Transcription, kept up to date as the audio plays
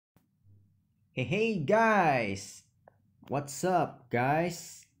Hey guys! What's up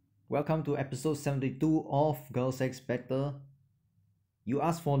guys? Welcome to episode 72 of Girls X Better. You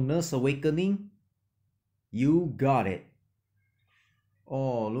asked for Nurse Awakening? You got it.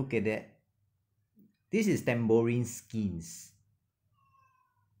 Oh, look at that. This is Tambourin skins.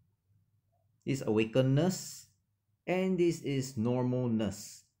 This Awakened Nurse and this is Normal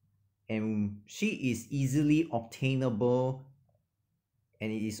Nurse. And she is easily obtainable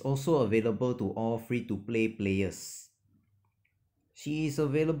and it is also available to all free-to-play players. She is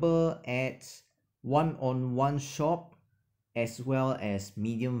available at one-on-one shop as well as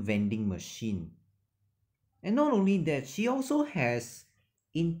medium vending machine. And not only that, she also has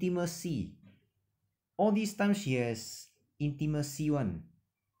intimacy. All these times she has intimacy one.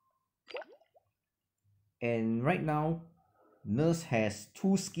 And right now, Nurse has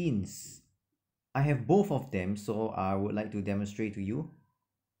two skins. I have both of them, so I would like to demonstrate to you.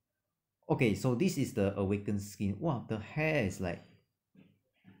 Okay, so this is the Awakened skin. Wow, the hair is like...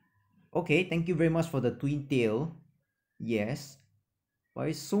 Okay, thank you very much for the twin tail. Yes. But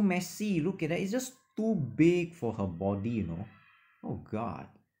it's so messy. Look at that. It's just too big for her body, you know. Oh god.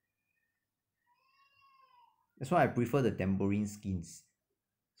 That's why I prefer the Tambourin skins.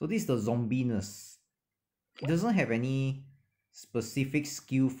 So this is the zombiness. It doesn't have any specific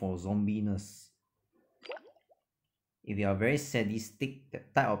skill for zombiness. If you are very sadistic,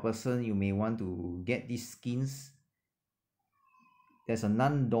 that type of person, you may want to get these skins. There's a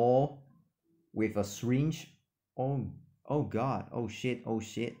nun doll with a syringe. Oh god. Oh shit. Oh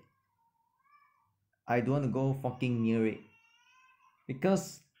shit. I don't want to go fucking near it.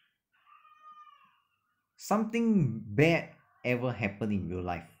 Because something bad ever happened in real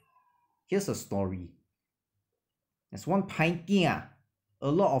life. Here's a story. There's one pinky a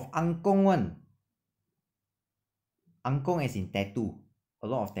lot of angkong one. Angkong as in tattoo. A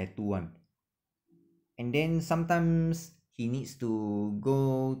lot of tattoo one. And then sometimes he needs to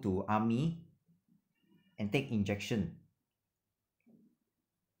go to army and take injection.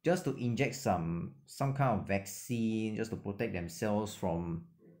 Just to inject some kind of vaccine, just to protect themselves from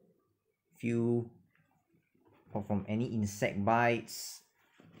any insect bites,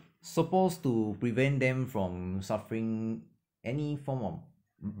 supposed to prevent them from suffering any form of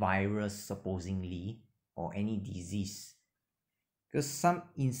virus supposedly or any disease, because some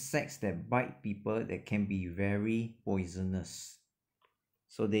insects that bite people that can be very poisonous,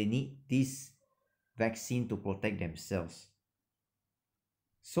 so they need this vaccine to protect themselves.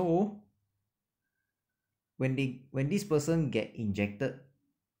 So when this person get injected,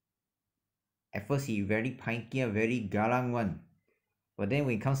 at first he very pinky, very garang one. But then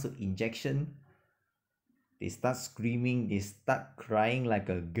when it comes to injection, they start screaming, they start crying like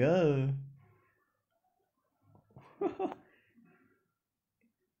a girl.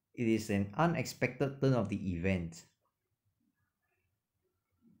 It is an unexpected turn of the event.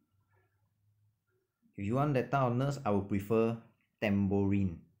 If you want that type of nurse, I would prefer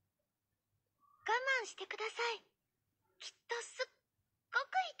Tambourin.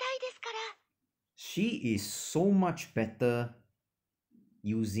 She is so much better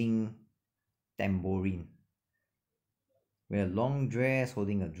using Tambourin. With a long dress,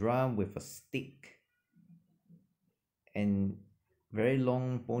 holding a drum with a stick, and very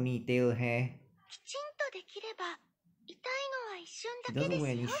long ponytail hair. She doesn't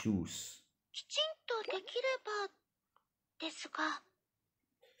wear any shoes.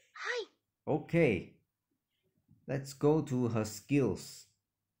 Okay, let's go to her skills.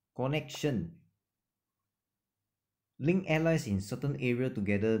 Connection. Link allies in certain area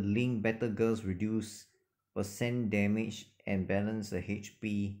together. Link better girls, reduce percent damage and balance the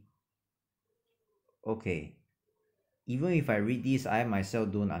HP. Okay. Even if I read this, I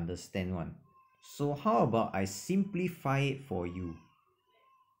myself don't understand one. So how about I simplify it for you?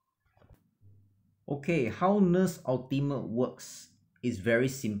 Okay, how Nurse Ultimate works is very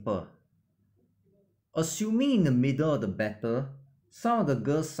simple. Assuming in the middle of the battle, some of the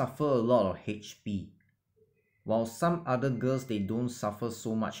girls suffer a lot of HP, while some other girls, they don't suffer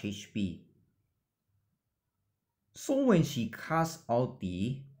so much HP. So when she casts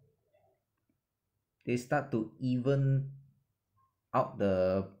ulti, they start to even out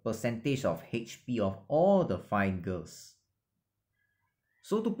the percentage of HP of all the 5 girls.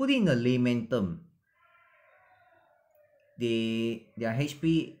 So to put it in a layman term, their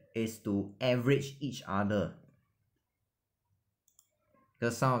HP is to average each other.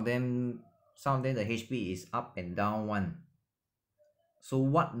 Because some of them the HP is up and down one. So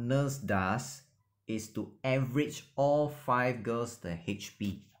what Nurse does is to average all 5 girls the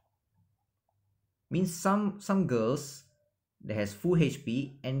HP. Means some girls, that has full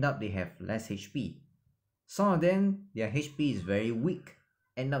HP end up they have less HP. Some of them, their HP is very weak,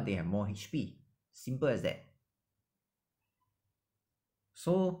 end up they have more HP. Simple as that.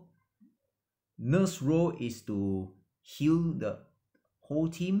 So nurse role is to heal the whole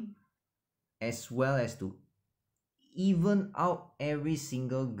team as well as to even out every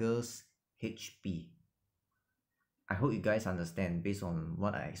single girl's HP. I hope you guys understand based on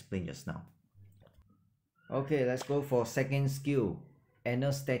what I explained just now. Okay, let's go for second skill.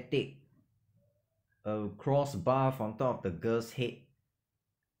 Anesthetic. A cross buff on top of the girl's head.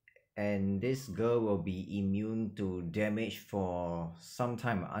 And this girl will be immune to damage for some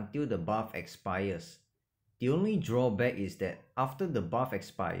time until the buff expires. The only drawback is that after the buff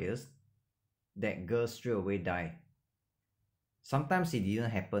expires, that girl straight away die. Sometimes it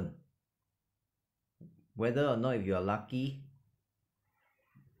didn't happen. Whether or not if you are lucky,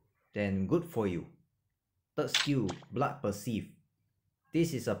 then good for you. Third skill, Blood Perceive.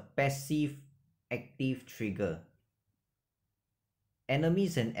 This is a passive active trigger.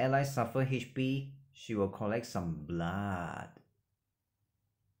 Enemies and allies suffer HP, she will collect some blood.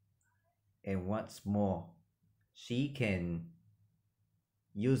 And what's more, she can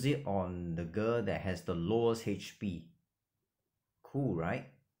use it on the girl that has the lowest HP. Cool, right?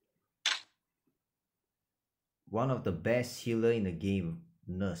 One of the best healer in the game,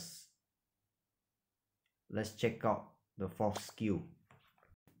 Nurse. Let's check out the fourth skill.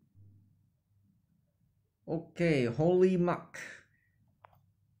 Okay, Holy Mark.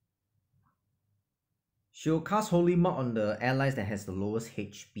 She'll cast Holy Mark on the allies that has the lowest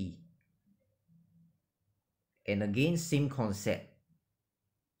HP. And again, same concept.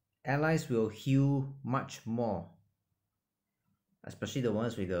 Allies will heal much more. Especially the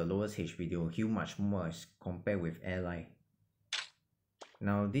ones with the lowest HP, they will heal much more as compared with ally.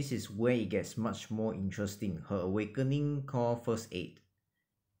 Now this is where it gets much more interesting. Her awakening called First Aid.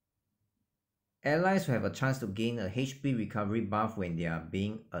 Allies will have a chance to gain a HP recovery buff when they are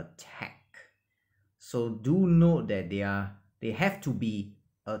being attacked. So do note that they have to be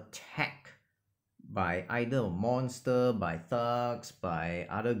attacked by either a monster, by thugs, by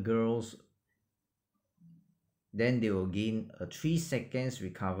other girls. Then they will gain a 3 seconds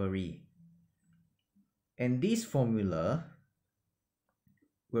recovery. And this formula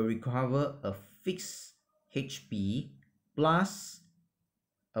will recover a fixed HP plus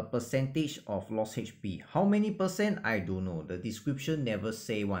a percentage of lost HP. How many percent? I don't know. The description never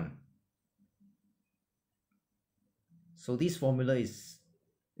say one. So this formula it's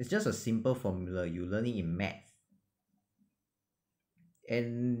just a simple formula. You learn it in math.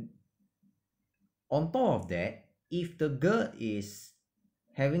 And on top of that, if the girl is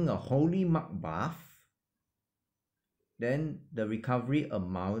having a Holy Mark buff, then the recovery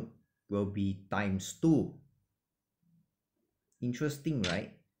amount will be ×2. Interesting,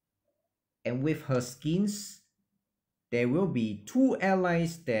 right? And with her skins, there will be 2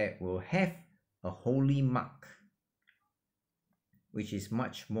 allies that will have a Holy Mark, which is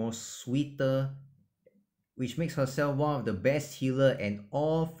much more sweeter, which makes herself one of the best healer, and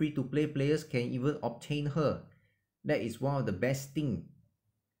all free-to-play players can even obtain her. That is one of the best things.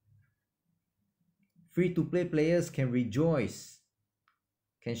 Free-to-play players can rejoice,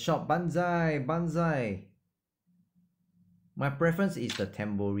 can shout banzai, banzai. My preference is the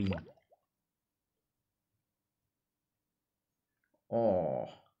Tambourin. Oh,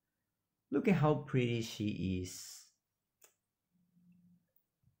 look at how pretty she is.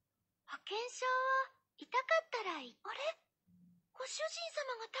 保険証を痛かったらあれご主人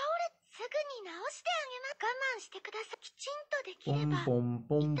様が倒れすぐに治してあげます。我慢してください。きちんとできれば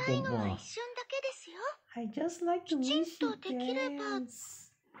痛いのは一瞬だけですよ。 I just like the きち way ん she とできれば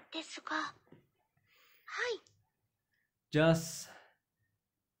dance. ですが、はい。 Just,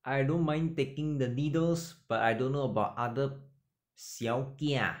 I don't mind taking the needles, but I don't know about other 小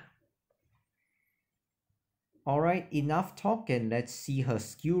gia. Alright, enough talk and let's see her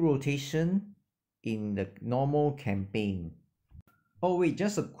skill rotation in the normal campaign. Oh wait,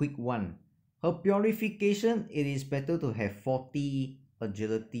 just a quick one. Her purification, it is better to have 40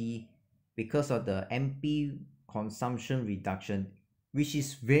 agility because of the MP consumption reduction, which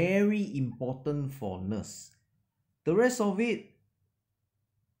is very important for nurse. The rest of it,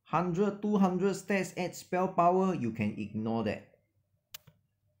 100, 200 stats add spell power, you can ignore that.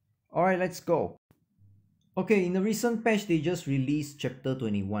 Alright, let's go. Okay, in the recent patch, they just released chapter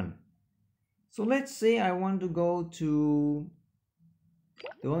 21. So let's say I want to go to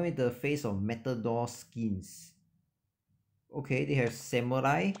the one with the face of Matador skins. Okay, they have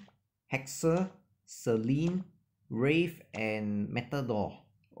Samurai, Hexer, Celine, Wraith, and Matador.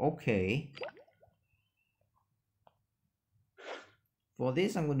 Okay. For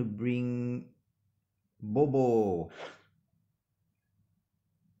this, I'm going to bring Bobo.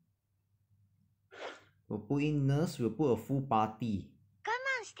 We'll put in nurse, we'll put a full party. 我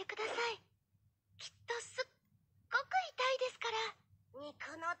慢してください。きっとすっごく痛いですから。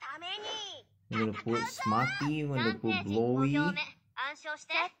肉のために。We're going to put Smarty, we're going to put Blowy, 暗唱し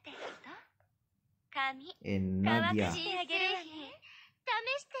て。さてと。髪。 and 乾 Nadia. かしてあげるわね。試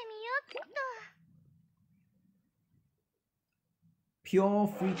してみようっと。 Pure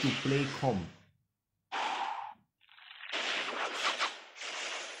free-to-play com.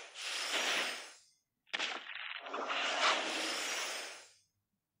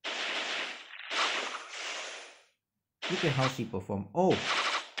 Look at how she performed. Oh,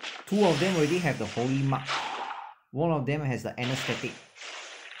 two of them already have the holy mark. One of them has the anesthetic.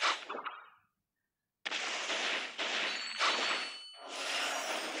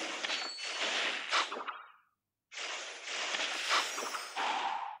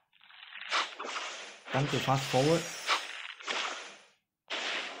 Time to fast forward.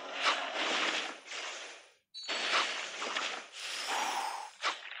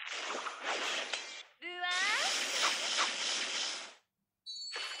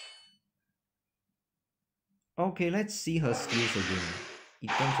 Okay, let's see her skills again. In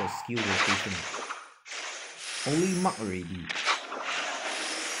terms of skill rotation. Holy mark already.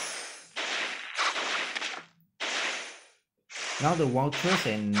 Now the Waltress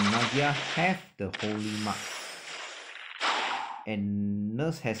and Nadia have the holy mark. And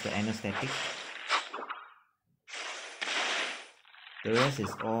Nurse has the anesthetic. The rest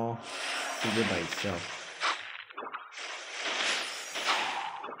is all figured by itself.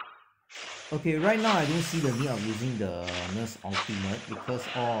 Okay, right now I don't see the need of using the Nurse Ultimate because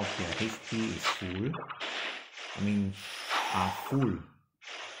all of their HP is full. I mean, are full.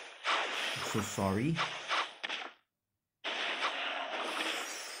 So sorry.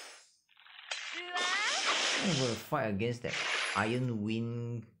 I'm gonna fight against that Iron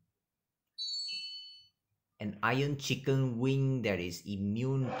Wing. An Iron Chicken Wing that is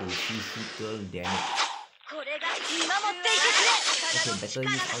immune to physical damage. Okay, better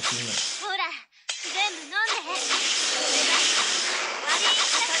use Ultimate.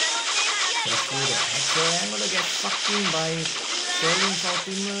 Careful the hacker, I'm gonna get fucking by Sterling's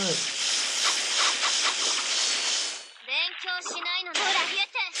Ultimate.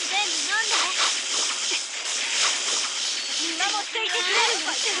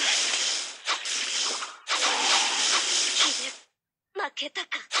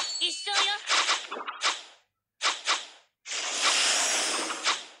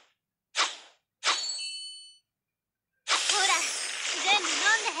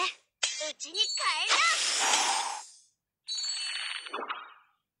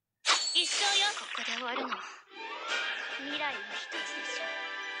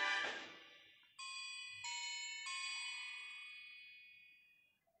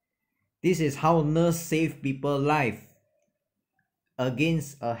 This is how Nurse save people life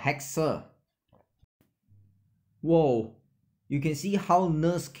against a hexer. Whoa, you can see how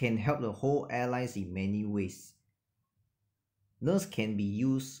Nurse can help the whole allies in many ways. Nurse can be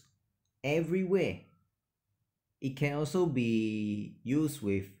used everywhere. It can also be used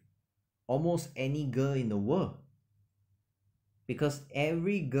with almost any girl in the world. Because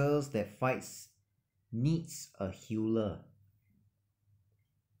every girl that fights needs a healer.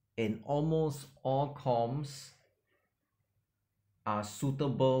 And almost all comms are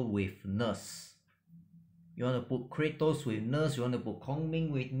suitable with Nurse. You want to put Kratos with Nurse, you want to put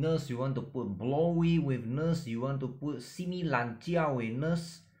Kongming with Nurse, you want to put Blowy with Nurse, you want to put Simi Lanjia with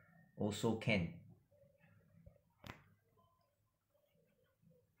Nurse, also can.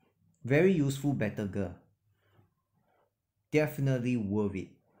 Very useful battle girl. Definitely worth it.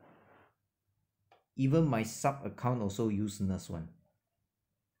 Even my sub account also use Nurse one.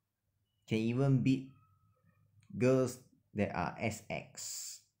 Can even beat girls that are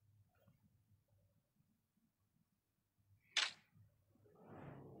SX.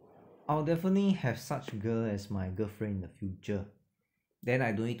 I'll definitely have such girl as my girlfriend in the future. Then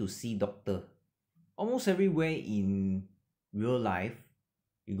I don't need to see doctor. Almost everywhere in real life,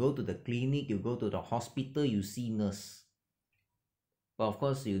 you go to the clinic, you go to the hospital, you see nurse. But of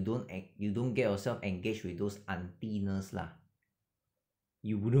course, you don't get yourself engaged with those auntie nurse lah.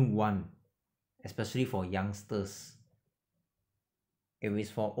 You wouldn't want, especially for youngsters. If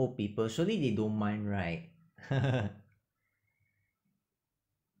it's for old people, surely they don't mind, right?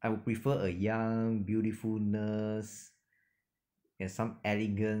 I would prefer a young, beautiful nurse and some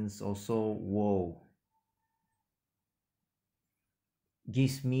elegance also. Whoa.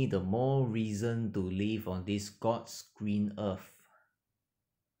 Gives me the more reason to live on this God's green earth.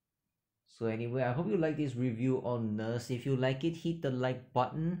 So anyway, I hope you like this review on Nurse. If you like it, hit the like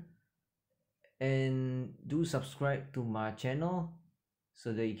button and do subscribe to my channel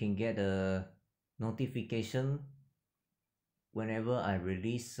so that you can get a notification whenever I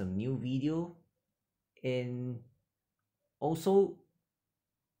release some new video. And also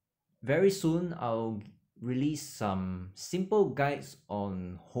very soon I'll release some simple guides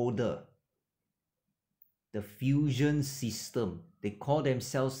on holder, the fusion system. They call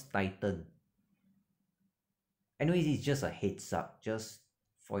themselves Titan. Anyways, it's just a heads up, just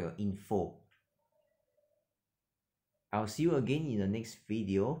for your info. I'll see you again in the next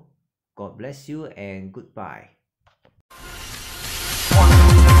video. God bless you and goodbye.